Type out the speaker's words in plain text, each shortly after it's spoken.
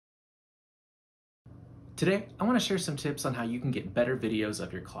Today, I want to share some tips on how you can get better videos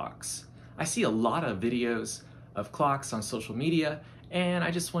of your clocks. I see a lot of videos of clocks on social media, and I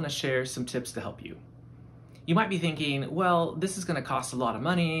just want to share some tips to help you. You might be thinking, well, this is going to cost a lot of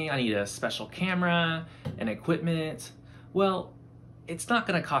money. I need a special camera and equipment. Well, it's not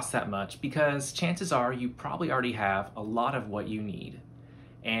going to cost that much because chances are you probably already have a lot of what you need.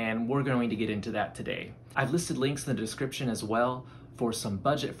 And we're going to get into that today. I've listed links in the description as well for some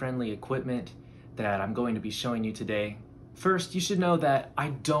budget-friendly equipment that I'm going to be showing you today. First, you should know that I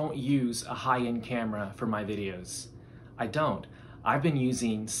don't use a high-end camera for my videos. I don't. I've been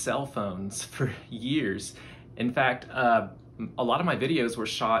using cell phones for years. In fact, a lot of my videos were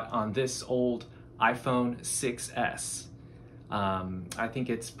shot on this old iPhone 6S. I think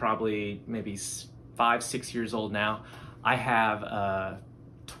it's probably maybe 5-6 years old now. I have a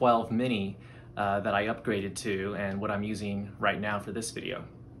 12 mini that I upgraded to and what I'm using right now for this video.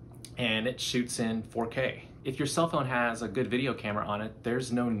 And it shoots in 4K. If your cell phone has a good video camera on it,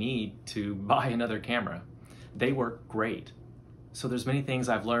 there's no need to buy another camera. They work great. So there's many things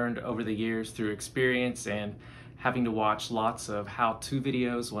I've learned over the years through experience and having to watch lots of how-to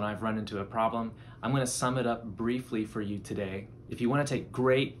videos when I've run into a problem. I'm going to sum it up briefly for you today. If you want to take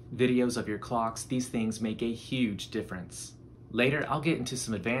great videos of your clocks, these things make a huge difference. Later, I'll get into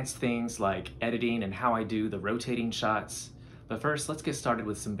some advanced things like editing and how I do the rotating shots. But first, let's get started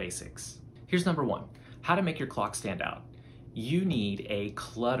with some basics. Here's number one, how to make your clock stand out. You need a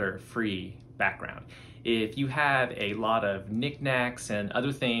clutter-free background. If you have a lot of knickknacks and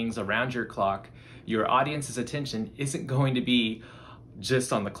other things around your clock, your audience's attention isn't going to be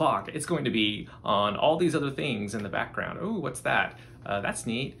just on the clock. It's going to be on all these other things in the background. Oh, what's that? That's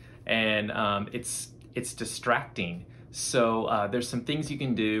neat. And it's distracting. So there's some things you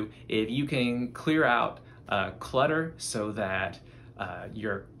can do. If you can clear out clutter so that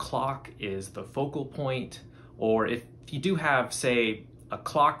your clock is the focal point, or if you do have, say, a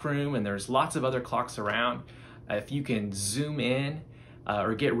clock room and there's lots of other clocks around, if you can zoom in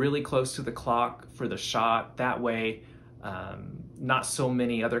or get really close to the clock for the shot, that way not so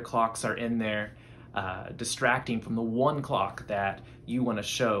many other clocks are in there distracting from the one clock that you want to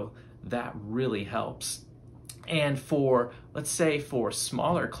show, that really helps. And for, let's say, for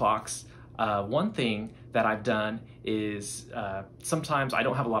smaller clocks, one thing that I've done is sometimes I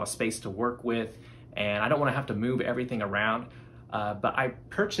don't have a lot of space to work with and I don't want to have to move everything around, but I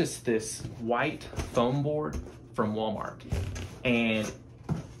purchased this white foam board from Walmart, and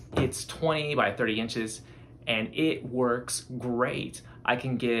it's 20 by 30 inches and it works great. I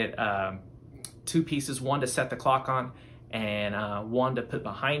can get two pieces, one to set the clock on and one to put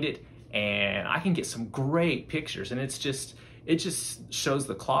behind it, and I can get some great pictures, and it just shows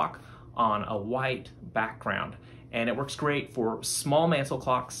the clock on a white background, and it works great for small mantle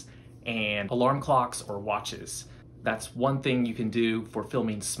clocks and alarm clocks or watches. That's one thing you can do for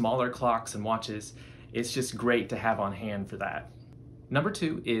filming smaller clocks and watches. It's just great to have on hand for that. Number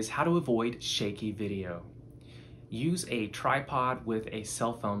two is how to avoid shaky video. Use a tripod with a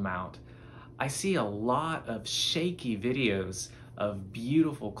cell phone mount. I see a lot of shaky videos of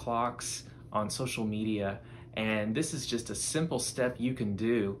beautiful clocks on social media, and this is just a simple step you can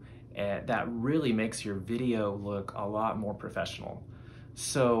do that really makes your video look a lot more professional.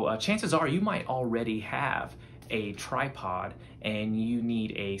 So chances are you might already have a tripod and you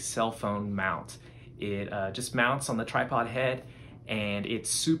need a cell phone mount. It just mounts on the tripod head, and it's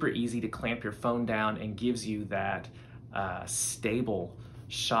super easy to clamp your phone down and gives you that stable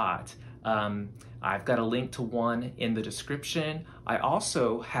shot. I've got a link to one in the description. I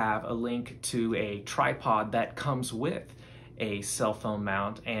also have a link to a tripod that comes with a cell phone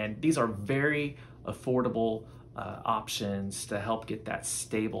mount, and these are very affordable options to help get that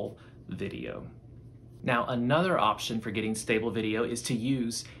stable video. Now, another option for getting stable video is to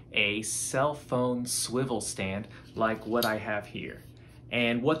use a cell phone swivel stand like what I have here.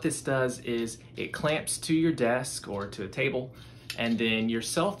 And what this does is it clamps to your desk or to a table, and then your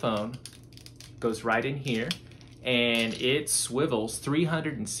cell phone goes right in here and it swivels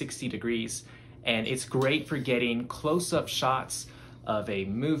 360 degrees, and it's great for getting close-up shots of a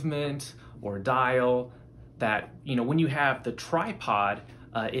movement or dial that, you know, when you have the tripod,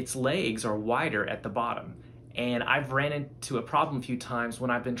 its legs are wider at the bottom. And I've ran into a problem a few times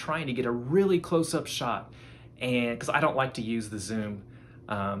when I've been trying to get a really close-up shot, and because I don't like to use the zoom.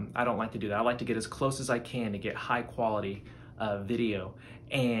 I don't like to do that. I like to get as close as I can to get high quality video.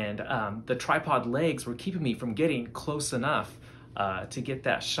 And the tripod legs were keeping me from getting close enough to get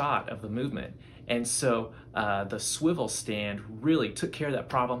that shot of the movement. And so the swivel stand really took care of that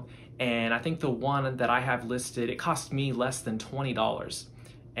problem. And I think the one that I have listed, it cost me less than $20.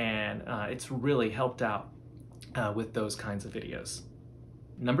 and it's really helped out with those kinds of videos.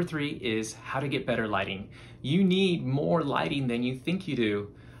 Number 3 is how to get better lighting. You need more lighting than you think you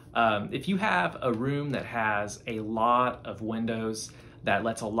do. If you have a room that has a lot of windows that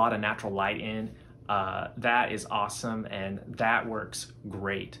lets a lot of natural light in, that is awesome and that works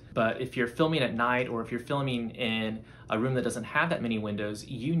great. But if you're filming at night or if you're filming in a room that doesn't have that many windows,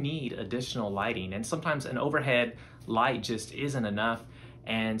 you need additional lighting. And sometimes an overhead light just isn't enough.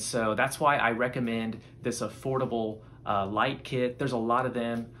 And so that's why I recommend this affordable light kit. There's a lot of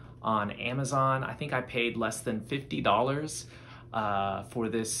them on Amazon. I think I paid less than $50 for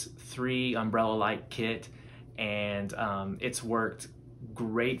this 3 umbrella light kit, and it's worked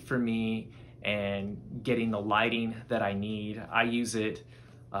great for me and getting the lighting that I need. I use it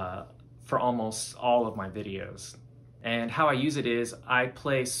for almost all of my videos. And how I use it is I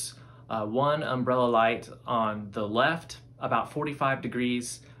place one umbrella light on the left about 45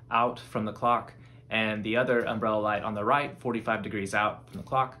 degrees out from the clock, and the other umbrella light on the right 45 degrees out from the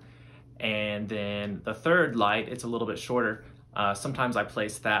clock. And then the third light, it's a little bit shorter. Sometimes I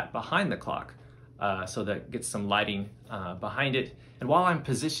place that behind the clock so that it gets some lighting behind it. And while I'm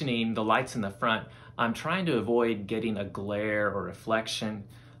positioning the lights in the front, I'm trying to avoid getting a glare or reflection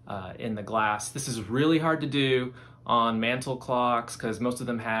in the glass. This is really hard to do on mantle clocks because most of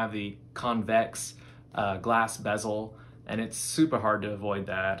them have the convex glass bezel, and it's super hard to avoid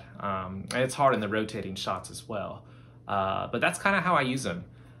that. And it's hard in the rotating shots as well. But that's kind of how I use them,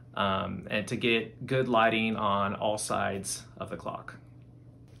 and to get good lighting on all sides of the clock.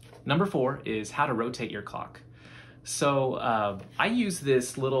 Number 4 is how to rotate your clock. So I use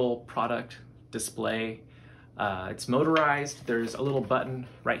this little product display. It's motorized. There's a little button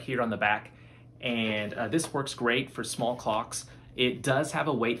right here on the back, and this works great for small clocks. It does have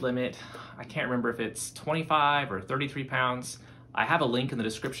a weight limit. I can't remember if it's 25 or 33 pounds. I have a link in the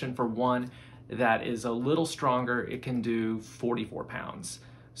description for one that is a little stronger. It can do 44 pounds.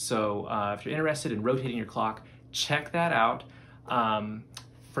 So if you're interested in rotating your clock, check that out.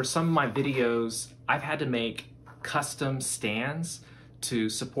 For some of my videos, I've had to make custom stands to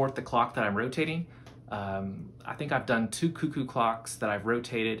support the clock that I'm rotating. I think I've done 2 cuckoo clocks that I've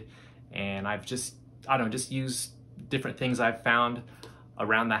rotated, and I've just used different things I've found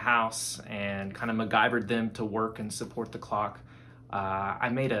around the house and kind of MacGyvered them to work and support the clock. I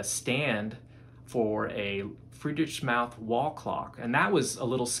made a stand for a Friedrich mouth wall clock, and that was a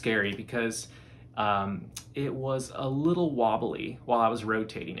little scary because it was a little wobbly while I was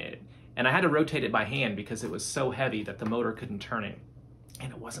rotating it. And I had to rotate it by hand because it was so heavy that the motor couldn't turn it.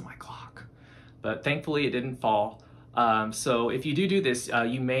 And it wasn't my clock. But thankfully it didn't fall. So if you do this,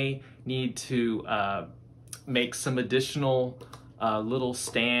 you may need to make some additional little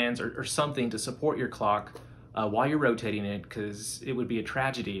stands or something to support your clock while you're rotating it, because it would be a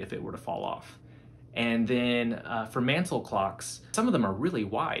tragedy if it were to fall off. And then for mantle clocks, some of them are really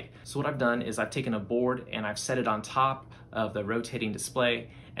wide. So what I've done is I've taken a board and I've set it on top of the rotating display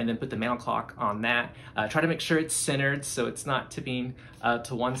and then put the mantle clock on that. Try to make sure it's centered so it's not tipping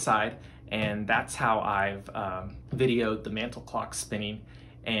to one side. And that's how I've videoed the mantle clock spinning.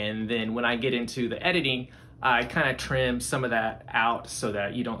 And then when I get into the editing, I kind of trim some of that out so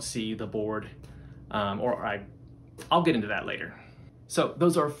that you don't see the board, I'll get into that later. So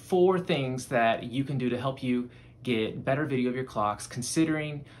those are 4 things that you can do to help you get better video of your clocks,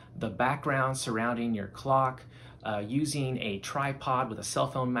 considering the background surrounding your clock, using a tripod with a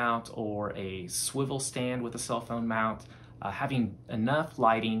cell phone mount or a swivel stand with a cell phone mount, having enough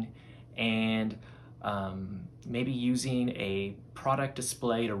lighting, and maybe using a product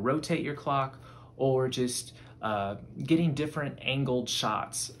display to rotate your clock, or just getting different angled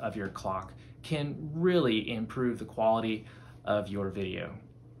shots of your clock can really improve the quality of your video.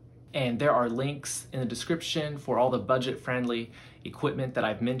 And there are links in the description for all the budget-friendly equipment that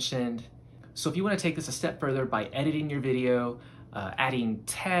I've mentioned. So if you want to take this a step further by editing your video, adding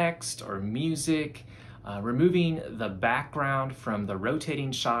text or music, removing the background from the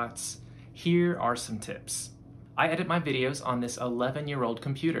rotating shots, here are some tips. I edit my videos on this 11-year-old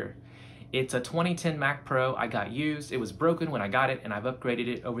computer. It's a 2010 Mac Pro I got used. It was broken when I got it, and I've upgraded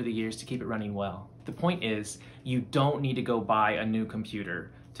it over the years to keep it running well. The point is, you don't need to go buy a new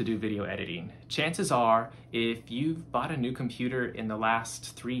computer to do video editing. Chances are, if you've bought a new computer in the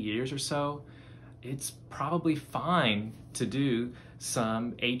last 3 years or so, it's probably fine to do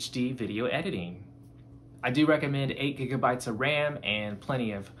some HD video editing. I do recommend 8 gigabytes of RAM and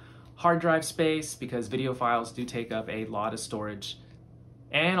plenty of hard drive space because video files do take up a lot of storage.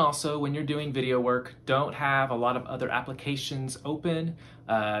 And also, when you're doing video work, don't have a lot of other applications open,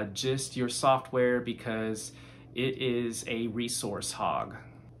 just your software, because it is a resource hog.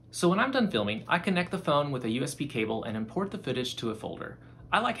 So when I'm done filming, I connect the phone with a USB cable and import the footage to a folder.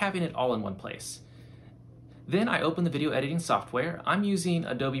 I like having it all in one place. Then I open the video editing software. I'm using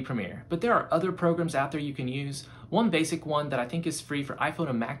Adobe Premiere, but there are other programs out there you can use. One basic one that I think is free for iPhone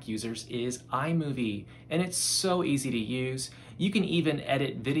and Mac users is iMovie, and it's so easy to use. You can even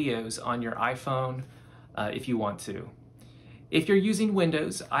edit videos on your iPhone if you want to. If you're using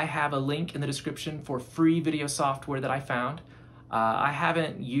Windows, I have a link in the description for free video software that I found. I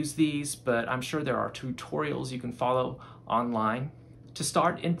haven't used these, but I'm sure there are tutorials you can follow online. To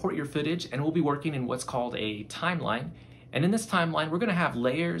start, import your footage, and we'll be working in what's called a timeline. And in this timeline, we're gonna have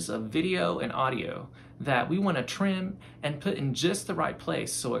layers of video and audio that we wanna trim and put in just the right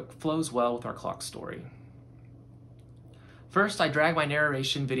place so it flows well with our clock story. First, I drag my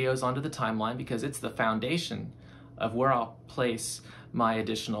narration videos onto the timeline because it's the foundation of where I'll place my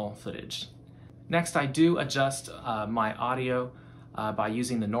additional footage. Next, I do adjust my audio by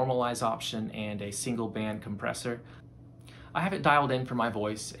using the normalize option and a single band compressor. I have it dialed in for my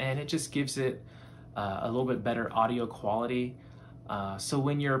voice, and it just gives it a little bit better audio quality. So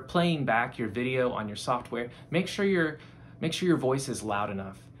when you're playing back your video on your software, make sure your voice is loud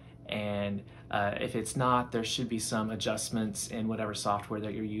enough. And if it's not, there should be some adjustments in whatever software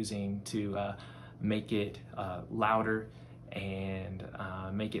that you're using to make it louder and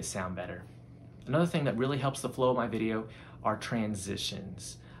make it sound better. Another thing that really helps the flow of my video are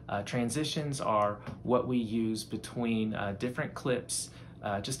transitions. Transitions are what we use between different clips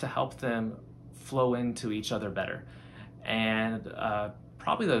just to help them flow into each other better. And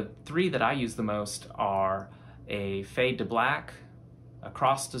probably the three that I use the most are a fade to black, a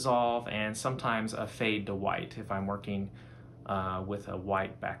cross dissolve, and sometimes a fade to white if I'm working with a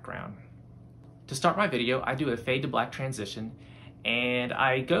white background. To start my video, I do a fade to black transition, and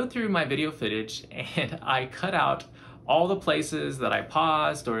I go through my video footage and I cut out all the places that I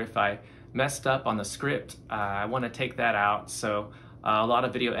paused, or if I messed up on the script, I want to take that out. So a lot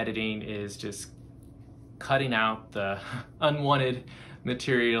of video editing is just cutting out the unwanted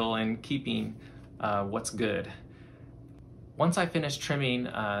material and keeping what's good. Once I finish trimming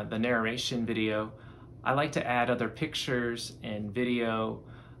the narration video, I like to add other pictures and video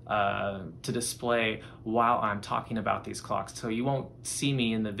to display while I'm talking about these clocks. So you won't see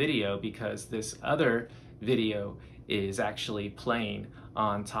me in the video because this other video is actually playing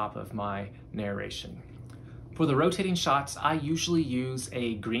on top of my narration. For the rotating shots, I usually use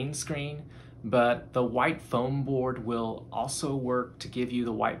a green screen, but the white foam board will also work to give you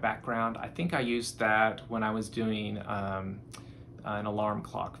the white background. I think I used that when I was doing an alarm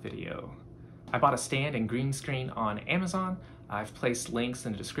clock video. I bought a stand and green screen on Amazon. I've placed links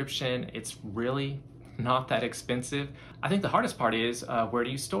in the description. It's really not that expensive. I think the hardest part is where do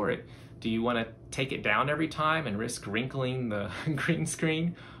you store it? Do you want to take it down every time and risk wrinkling the green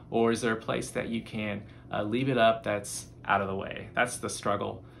screen? Or is there a place that you can leave it up that's out of the way? That's the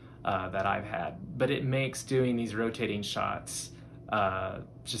struggle that I've had. But it makes doing these rotating shots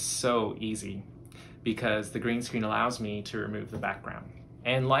just so easy because the green screen allows me to remove the background.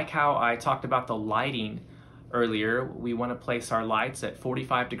 And like how I talked about the lighting earlier, we want to place our lights at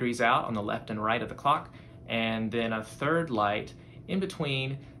 45 degrees out on the left and right of the clock, and then a third light in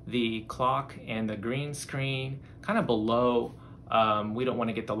between the clock and the green screen, kind of below. We don't want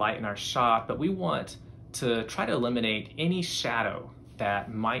to get the light in our shot, but we want to try to eliminate any shadow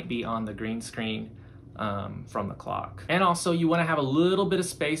that might be on the green screen from the clock. And also you want to have a little bit of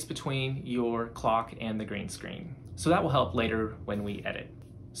space between your clock and the green screen. So that will help later when we edit.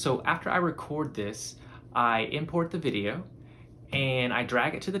 So after I record this, I import the video and I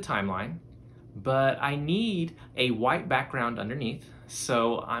drag it to the timeline, but I need a white background underneath.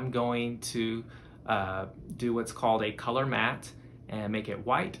 So I'm going to do what's called a color matte and make it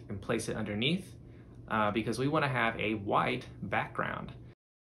white and place it underneath because we want to have a white background.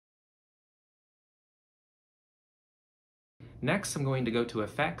 Next, I'm going to go to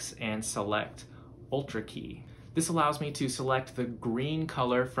Effects and select Ultra Key. This allows me to select the green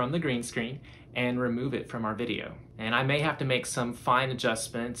color from the green screen and remove it from our video. And I may have to make some fine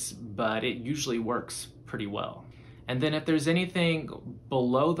adjustments, but it usually works pretty well. And then if there's anything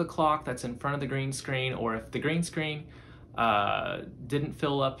below the clock that's in front of the green screen, or if the green screen didn't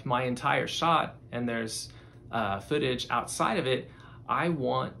fill up my entire shot and there's footage outside of it, I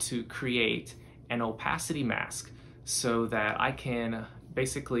want to create an opacity mask so that I can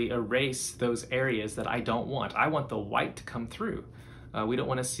basically erase those areas that I don't want. I want the white to come through. We don't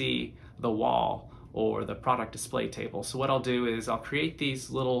want to see the wall or the product display table. So what I'll do is I'll create these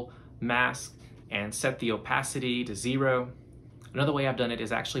little masks and set the opacity to 0. Another way I've done it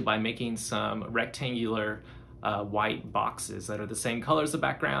is actually by making some rectangular white boxes that are the same color as the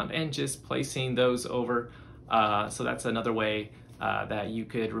background and just placing those over. So that's another way that you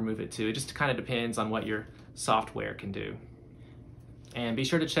could remove it too. It just kind of depends on what your software can do. And be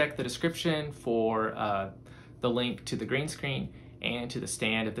sure to check the description for the link to the green screen and to the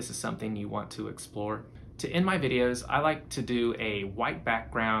stand if this is something you want to explore. To end my videos, I like to do a white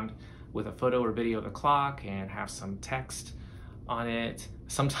background with a photo or video of the clock and have some text on it.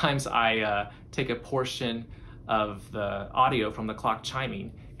 Sometimes I take a portion of the audio from the clock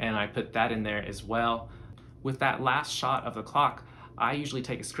chiming and I put that in there as well. With that last shot of the clock, I usually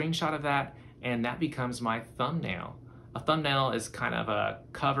take a screenshot of that and that becomes my thumbnail. A thumbnail is kind of a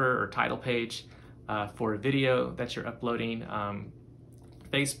cover or title page for a video that you're uploading.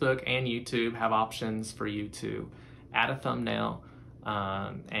 Facebook and YouTube have options for you to add a thumbnail,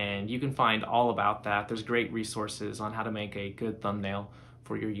 and you can find all about that. There's great resources on how to make a good thumbnail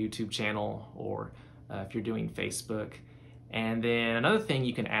for your YouTube channel or if you're doing Facebook. And then another thing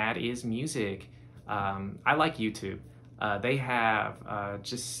you can add is music. I like YouTube. They have it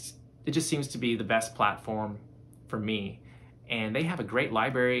just seems to be the best platform for me. And they have a great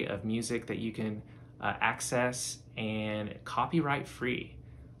library of music that you can access and copyright free.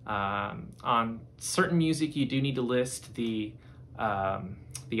 On certain music, you do need to list the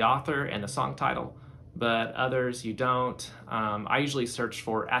author and the song title, but others you don't. I usually search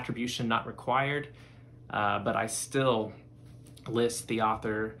for attribution not required, but I still list the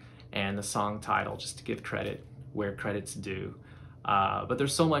author and the song title just to give credit where credit's due. But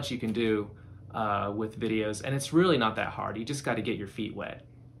there's so much you can do with videos, and it's really not that hard. You just got to get your feet wet.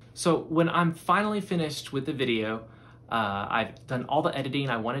 So when I'm finally finished with the video, I've done all the editing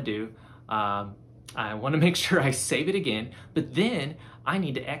I want to do. I want to make sure I save it again, but then I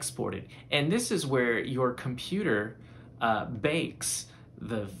need to export it. And this is where your computer bakes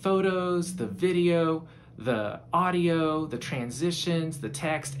the photos, the video, the audio, the transitions, the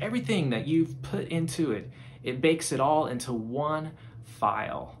text, everything that you've put into it. It bakes it all into one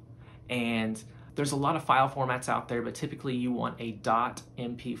file. And there's a lot of file formats out there, but typically you want a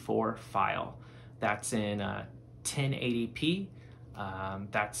 .mp4 file. That's in 1080p.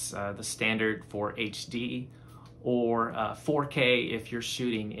 That's the standard for HD, or 4K if you're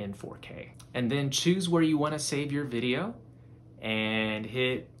shooting in 4K. And then choose where you want to save your video and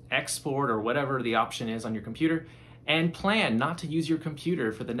hit export or whatever the option is on your computer, and plan not to use your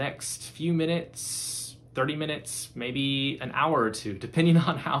computer for the next few minutes, 30 minutes, maybe an hour or two, depending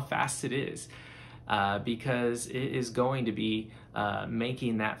on how fast it is, because it is going to be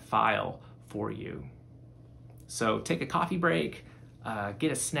making that file for you. So take a coffee break,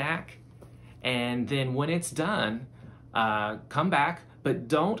 get a snack, and then when it's done, come back, but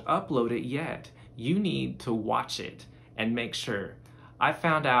don't upload it yet. You need to watch it and make sure. I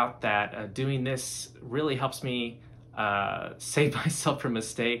found out that doing this really helps me save myself from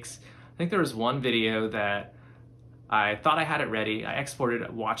mistakes. I think there was one video that I thought I had it ready, I exported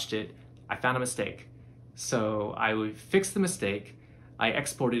it, watched it, I found a mistake. So I would fix the mistake, I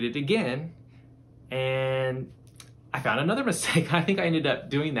exported it again, and I found another mistake. I think I ended up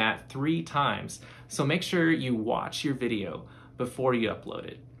doing that 3 times. So make sure you watch your video before you upload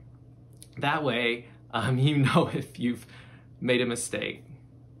it. That way, you know if you've made a mistake.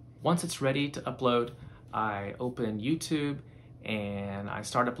 Once it's ready to upload, I open YouTube and I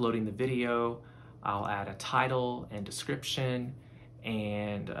start uploading the video. I'll add a title and description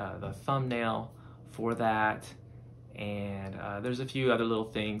and the thumbnail for that. And there's a few other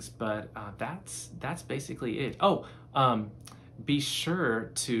little things, but that's basically it. Oh, be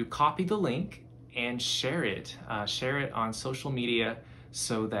sure to copy the link and share it. Share it on social media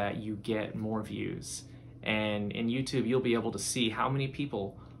so that you get more views. And in YouTube, you'll be able to see how many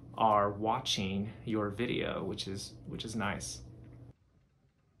people are watching your video, which is nice.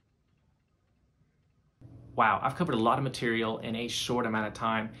 Wow, I've covered a lot of material in a short amount of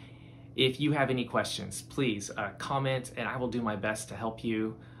time. If you have any questions, please comment and I will do my best to help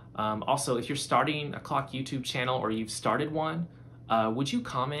you. Also, if you're starting a clock YouTube channel or you've started one, would you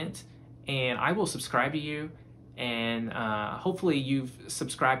comment and I will subscribe to you, and hopefully you've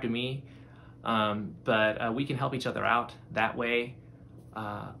subscribed to me, but we can help each other out that way.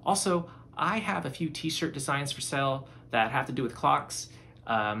 Also, I have a few t-shirt designs for sale that have to do with clocks.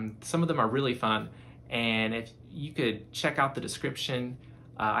 Some of them are really fun, and if you could check out the description,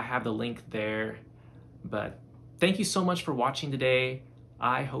 I have the link there. But thank you so much for watching today.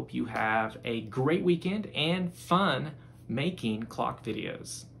 I hope you have a great weekend and fun making clock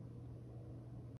videos.